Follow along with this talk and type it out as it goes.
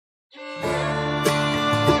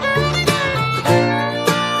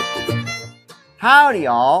Howdy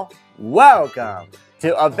y'all! Welcome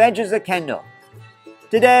to Adventures of Kendall.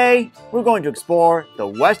 Today, we're going to explore the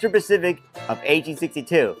Western Pacific of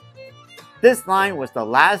 1862. This line was the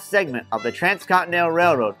last segment of the Transcontinental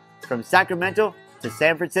Railroad from Sacramento to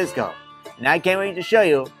San Francisco, and I can't wait to show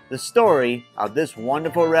you the story of this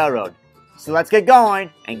wonderful railroad. So let's get going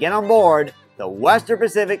and get on board the Western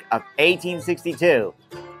Pacific of 1862.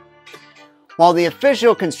 While the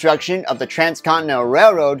official construction of the Transcontinental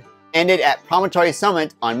Railroad ended at Promontory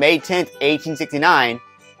Summit on May 10, 1869,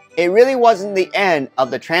 it really wasn't the end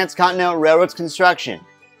of the Transcontinental Railroad's construction.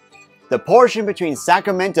 The portion between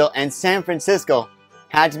Sacramento and San Francisco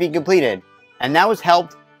had to be completed, and that was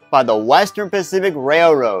helped by the Western Pacific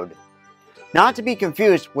Railroad. Not to be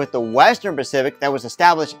confused with the Western Pacific that was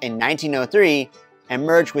established in 1903 and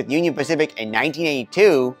merged with Union Pacific in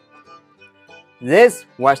 1982, this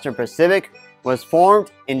Western Pacific was formed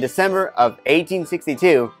in December of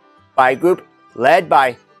 1862 by a group led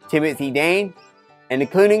by Timothy Dane and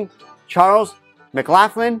including Charles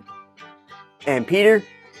McLaughlin and Peter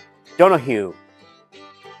Donohue,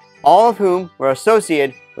 all of whom were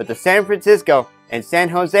associated with the San Francisco and San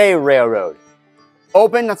Jose Railroad.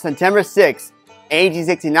 Opened on September 6,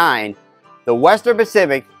 1869, the Western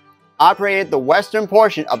Pacific operated the western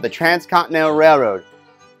portion of the Transcontinental Railroad.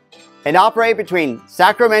 It operated between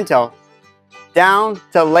Sacramento down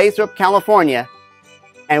to Lathrop, California,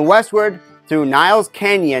 and westward through Niles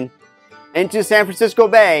Canyon into San Francisco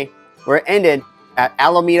Bay, where it ended at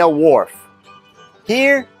Alameda Wharf.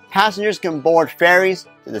 Here, passengers can board ferries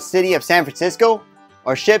to the city of San Francisco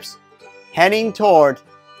or ships heading toward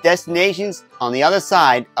destinations on the other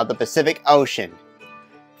side of the Pacific Ocean.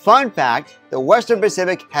 Fun fact, the Western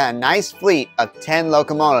Pacific had a nice fleet of 10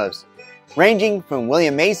 locomotives, ranging from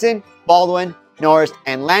William Mason, Baldwin, Norris,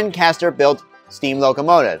 and Lancaster-built steam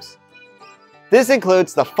locomotives. This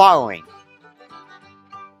includes the following.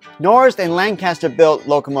 Norris and Lancaster-built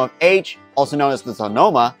Locomotive H, also known as the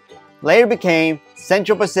Sonoma, later became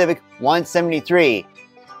Central Pacific 173.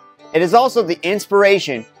 It is also the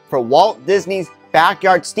inspiration for Walt Disney's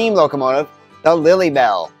backyard steam locomotive, the Lily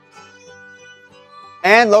Bell.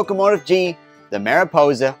 And Locomotive G, the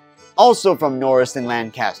Mariposa, also from Norris and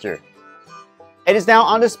Lancaster. It is now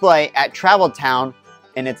on display at Travel Town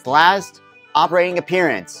in its last operating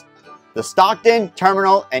appearance, the Stockton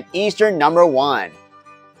Terminal and Eastern No. 1.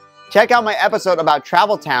 Check out my episode about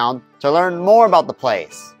Travel Town to learn more about the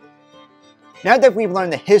place. Now that we've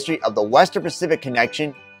learned the history of the Western Pacific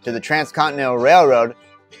connection to the Transcontinental Railroad,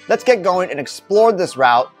 let's get going and explore this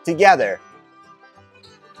route together.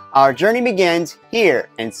 Our journey begins here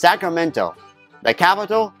in Sacramento, the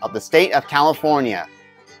capital of the state of California.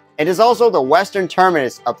 It is also the western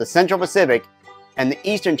terminus of the Central Pacific and the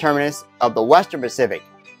eastern terminus of the Western Pacific.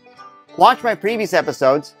 Watch my previous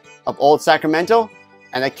episodes of Old Sacramento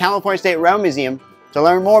and the California State Rail Museum to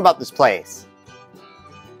learn more about this place.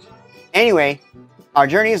 Anyway, our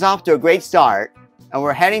journey is off to a great start, and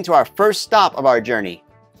we're heading to our first stop of our journey,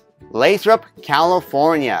 Lathrop,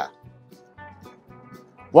 California.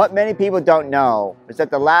 What many people don't know is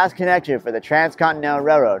that the last connection for the Transcontinental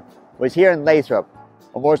Railroad was here in Lathrop,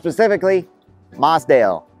 or more specifically,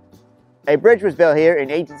 Mossdale. A bridge was built here in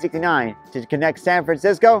 1869 to connect San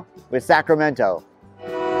Francisco with Sacramento.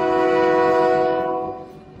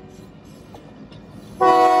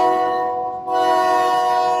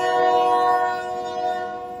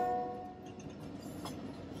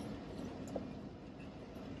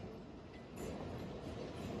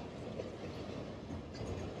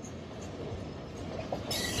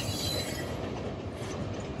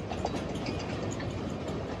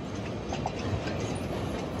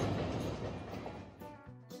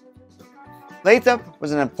 Lathrop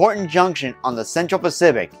was an important junction on the Central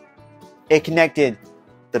Pacific. It connected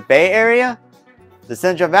the Bay Area, the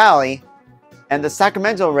Central Valley, and the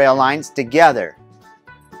Sacramento rail lines together.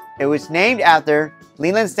 It was named after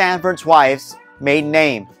Leland Stanford's wife's maiden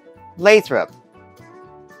name, Lathrop.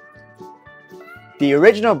 The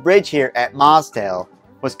original bridge here at Mossdale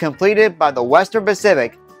was completed by the Western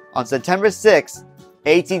Pacific on September 6,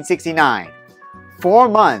 1869, 4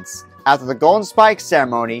 months after the Golden Spike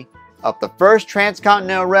ceremony of the first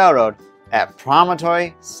Transcontinental Railroad at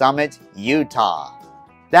Promontory Summit, Utah.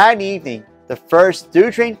 That evening, the first through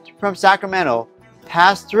train from Sacramento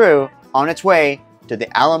passed through on its way to the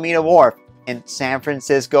Alameda Wharf in San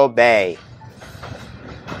Francisco Bay.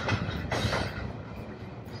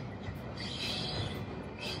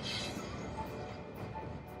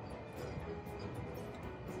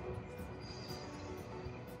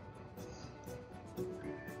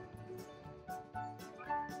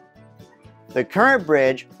 The current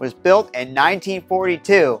bridge was built in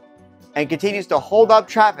 1942 and continues to hold up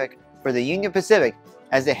traffic for the Union Pacific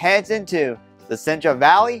as it heads into the Central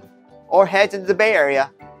Valley or heads into the Bay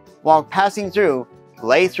Area while passing through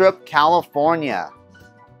Lathrop, California.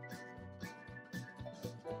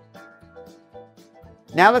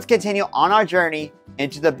 Now let's continue on our journey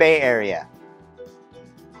into the Bay Area.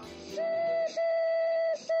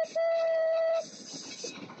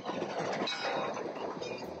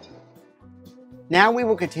 Now we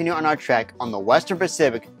will continue on our trek on the Western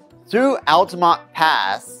Pacific through Altamont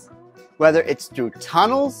Pass, whether it's through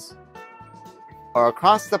tunnels or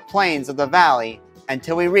across the plains of the valley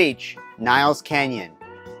until we reach Niles Canyon.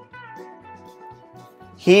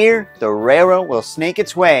 Here, the railroad will snake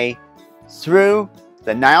its way through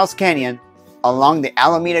the Niles Canyon along the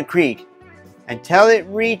Alameda Creek until it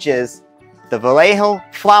reaches the Vallejo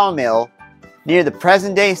Flour Mill near the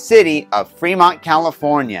present-day city of Fremont,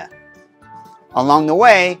 California. Along the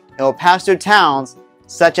way, it will pass through towns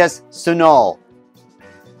such as Sunol.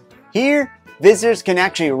 Here, visitors can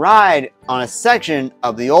actually ride on a section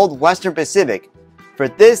of the old Western Pacific, for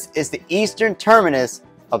this is the eastern terminus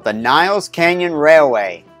of the Niles Canyon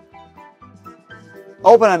Railway.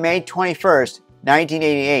 Opened on May 21st,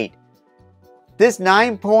 1988, this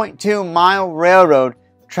 9.2-mile railroad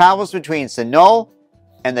travels between Sunol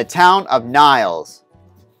and the town of Niles,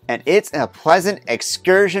 and it's a pleasant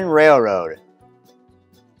excursion railroad.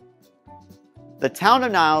 The town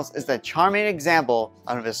of Niles is a charming example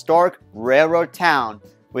of a historic railroad town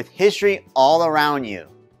with history all around you.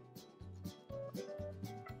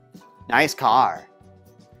 Nice car.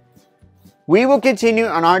 We will continue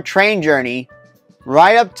on our train journey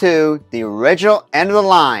right up to the original end of the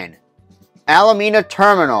line, Alameda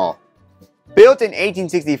Terminal. Built in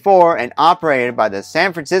 1864 and operated by the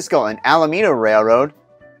San Francisco and Alameda Railroad,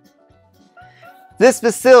 this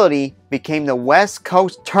facility became the West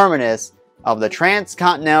Coast terminus of the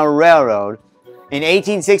Transcontinental Railroad in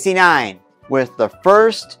 1869, with the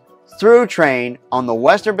first through train on the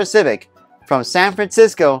Western Pacific from San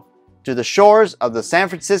Francisco to the shores of the San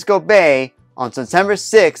Francisco Bay on September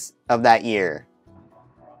 6th of that year.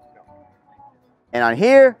 And on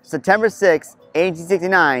here, September 6,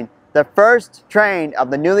 1869, the first train of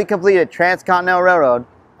the newly completed Transcontinental Railroad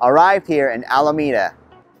arrived here in Alameda,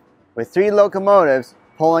 with 3 locomotives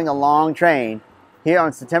pulling a long train here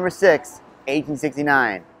on September 6,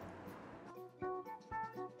 1869.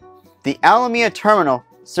 The Alameda Terminal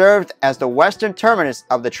served as the western terminus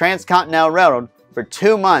of the Transcontinental Railroad for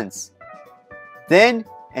 2 months. Then,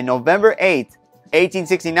 on November 8,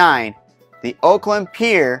 1869, the Oakland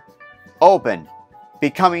Pier opened,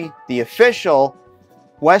 becoming the official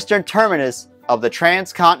western terminus of the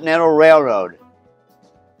Transcontinental Railroad.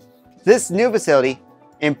 This new facility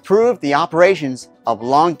improved the operations of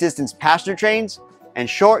long-distance passenger trains and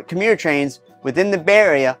short commuter trains within the Bay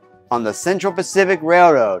Area on the Central Pacific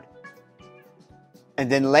Railroad, and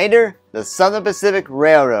then later the Southern Pacific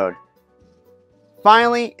Railroad.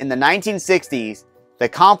 Finally, in the 1960s, the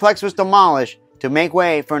complex was demolished to make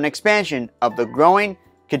way for an expansion of the growing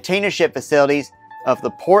container ship facilities of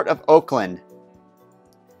the Port of Oakland.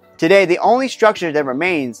 Today, the only structure that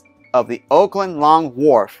remains of the Oakland Long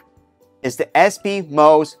Wharf is the S.P.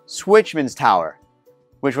 Mose Switchman's Tower,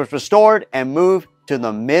 which was restored and moved to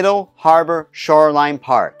the Middle Harbor Shoreline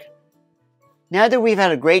Park. Now that we've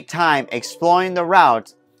had a great time exploring the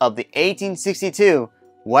routes of the 1862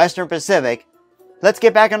 Western Pacific, let's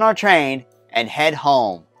get back on our train and head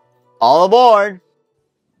home. All aboard!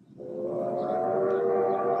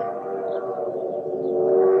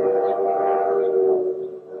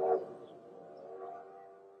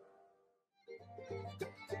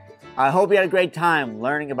 I hope you had a great time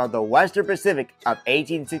learning about the Western Pacific of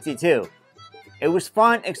 1862. It was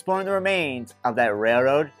fun exploring the remains of that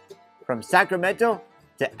railroad from Sacramento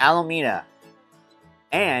to Alameda.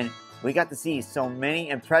 And we got to see so many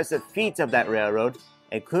impressive feats of that railroad,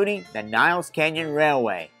 including the Niles Canyon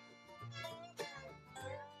Railway.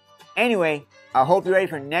 Anyway, I hope you're ready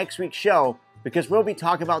for next week's show, because we'll be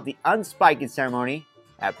talking about the unspiking ceremony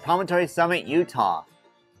at Promontory Summit, Utah.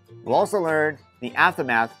 We'll also learn the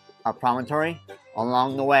aftermath of Promontory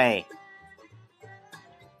along the way.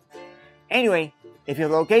 Anyway, if you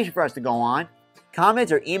have a location for us to go on,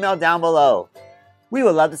 comment or email down below. We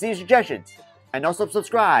would love to see your suggestions. And also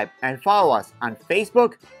subscribe and follow us on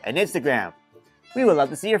Facebook and Instagram. We would love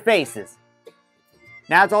to see your faces.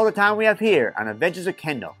 Now that's all the time we have here on Adventures with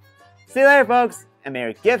Kendall. See you later, folks, and may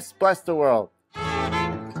your gifts bless the world.